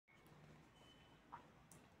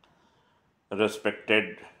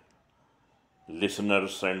Respected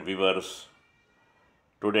listeners and viewers,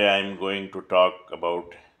 today I am going to talk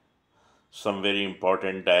about some very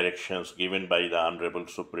important directions given by the Honorable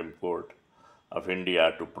Supreme Court of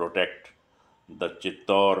India to protect the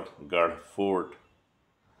Chittorgarh Fort,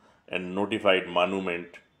 a notified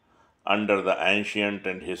monument under the Ancient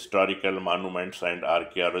and Historical Monuments and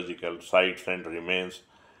Archaeological Sites and Remains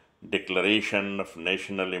Declaration of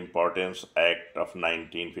National Importance Act of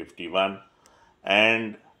 1951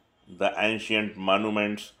 and the Ancient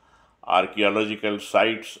Monuments, Archaeological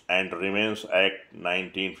Sites and Remains Act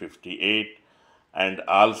 1958, and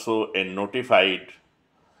also a notified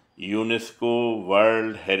UNESCO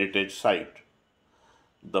World Heritage Site.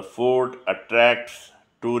 The fort attracts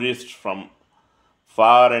tourists from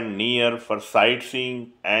far and near for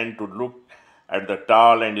sightseeing and to look at the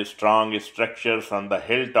tall and strong structures on the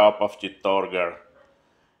hilltop of Chittorgarh,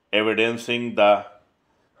 evidencing the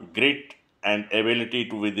grit and ability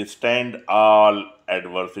to withstand all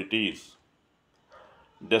adversities.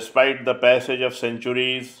 Despite the passage of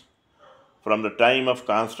centuries from the time of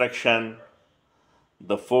construction,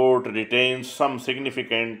 the fort retains some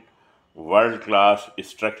significant world class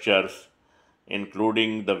structures,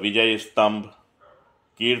 including the Vijay Stambh,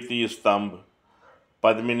 Kirti Stambh,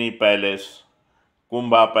 Padmini Palace,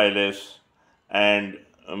 Kumbha Palace, and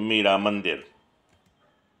Mira Mandir.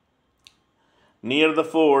 Near the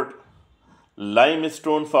fort,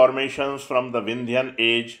 limestone formations from the Vindhyan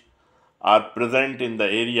age are present in the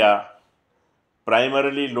area,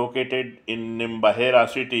 primarily located in Nimbahera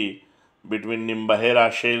city between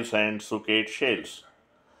Nimbahera shales and Suket shales.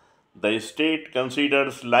 The state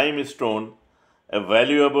considers limestone a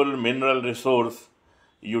valuable mineral resource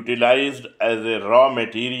utilized as a raw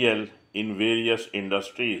material in various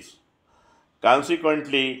industries.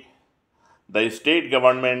 Consequently, the state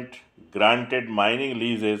government granted mining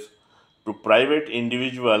leases to private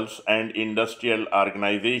individuals and industrial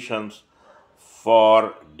organizations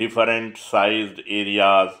for different sized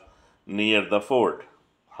areas near the fort.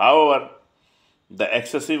 However, the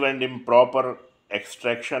excessive and improper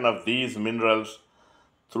extraction of these minerals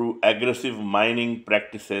through aggressive mining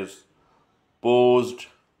practices posed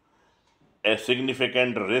a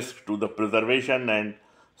significant risk to the preservation and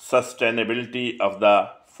sustainability of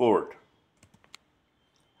the fort.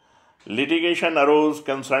 Litigation arose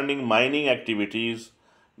concerning mining activities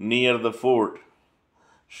near the fort.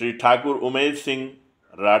 Sri Thakur Umed Singh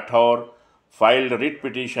Rathore filed writ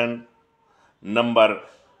petition number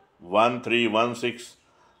 1316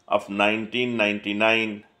 of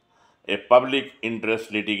 1999, a public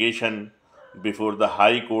interest litigation before the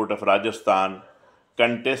High Court of Rajasthan,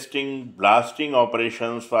 contesting blasting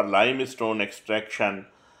operations for limestone extraction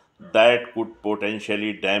that could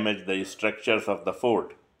potentially damage the structures of the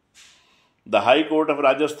fort. The High Court of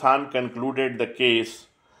Rajasthan concluded the case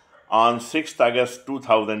on 6 August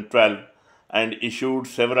 2012 and issued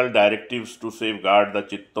several directives to safeguard the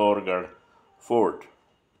Chittorgarh fort.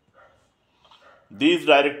 These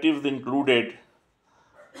directives included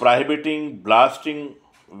prohibiting blasting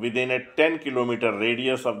within a 10-kilometer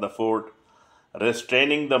radius of the fort,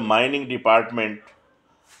 restraining the mining department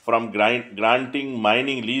from granting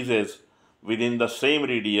mining leases within the same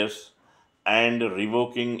radius, and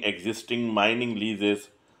revoking existing mining leases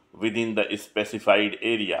within the specified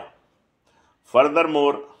area.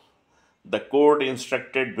 Furthermore, the court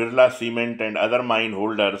instructed Birla Cement and other mine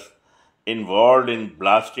holders involved in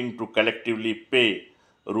blasting to collectively pay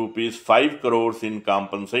rupees 5 crores in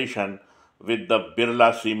compensation, with the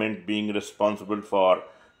Birla Cement being responsible for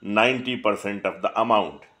 90% of the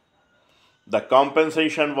amount. The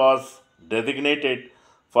compensation was designated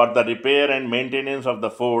for the repair and maintenance of the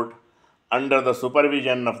fort under the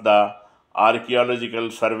supervision of the Archaeological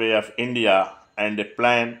Survey of India, and a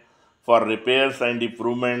plan for repairs and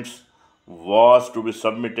improvements was to be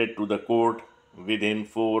submitted to the court within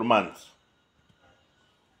 4 months.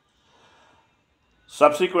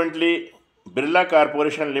 Subsequently, Birla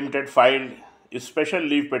Corporation Limited filed a special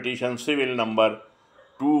leave petition civil number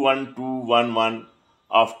 21211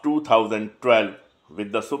 of 2012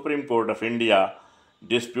 with the Supreme Court of India,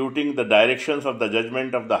 disputing the directions of the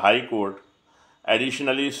judgment of the High Court.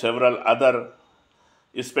 Additionally, several other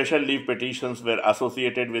special leave petitions were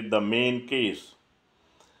associated with the main case.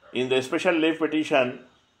 In the special leave petition,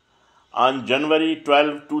 on January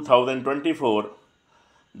 12, 2024,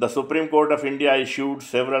 the Supreme Court of India issued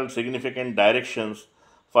several significant directions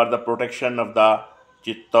for the protection of the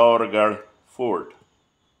Chittorgarh fort.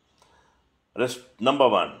 Number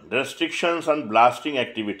 1. Restrictions on blasting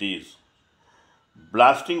activities.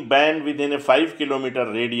 Blasting ban within a 5-kilometer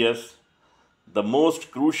radius. The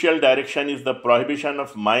most crucial direction is the prohibition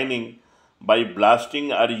of mining by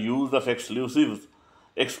blasting or use of explosives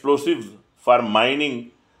for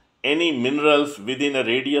mining any minerals within a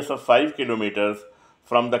radius of 5 kilometers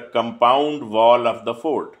from the compound wall of the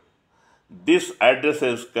fort. This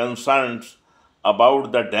addresses concerns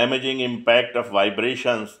about the damaging impact of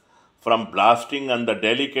vibrations from blasting on the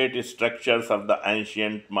delicate structures of the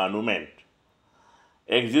ancient monument.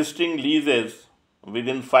 Existing leases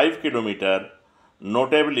within 5 kilometers,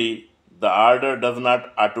 notably, the order does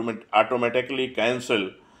not automatically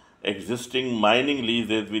cancel existing mining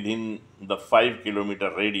leases within the 5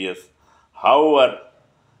 kilometer radius. However,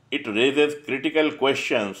 it raises critical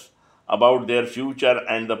questions about their future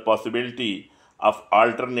and the possibility of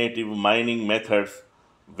alternative mining methods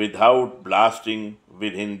without blasting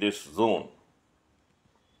within this zone.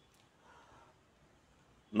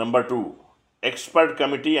 Number two, expert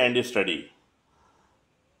committee and study.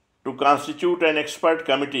 To constitute an expert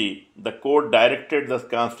committee, the court directed the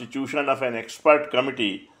constitution of an expert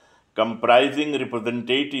committee comprising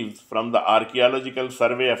representatives from the Archaeological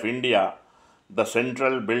Survey of India, the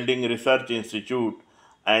Central Building Research Institute,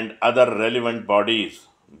 and other relevant bodies.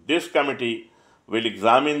 This committee will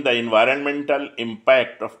examine the environmental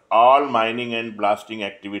impact of all mining and blasting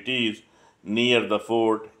activities near the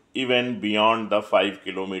fort, even beyond the 5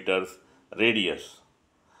 kilometers radius.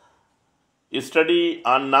 Study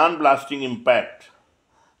on non-blasting impact.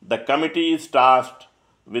 The committee is tasked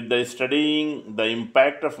with the studying the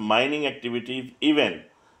impact of mining activities even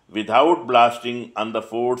without blasting on the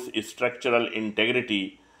fort's structural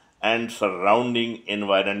integrity and surrounding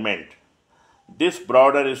environment. This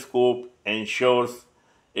broader scope ensures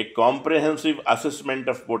a comprehensive assessment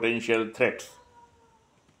of potential threats.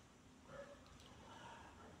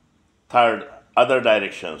 Third, other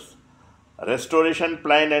directions. Restoration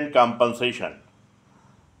plan and compensation.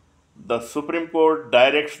 The Supreme Court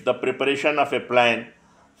directs the preparation of a plan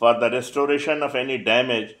for the restoration of any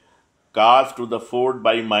damage caused to the fort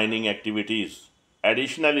by mining activities.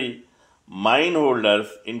 Additionally, mine holders,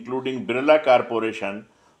 including Birla Corporation,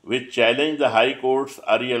 which challenged the High Court's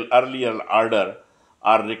earlier order,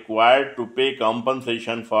 are required to pay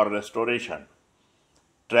compensation for restoration.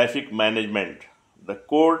 Traffic management. The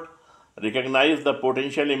court recognized the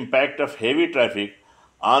potential impact of heavy traffic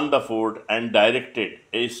on the fort and directed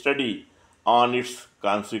a study on its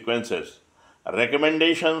consequences.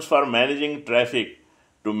 Recommendations for managing traffic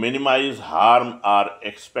to minimize harm are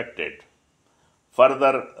expected.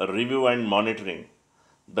 Further review and monitoring.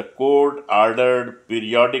 The court ordered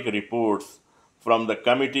periodic reports from the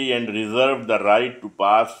committee and reserved the right to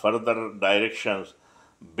pass further directions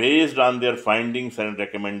based on their findings and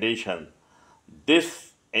recommendations.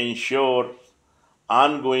 This ensures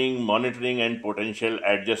ongoing monitoring and potential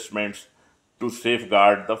adjustments to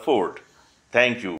safeguard the fort. Thank you.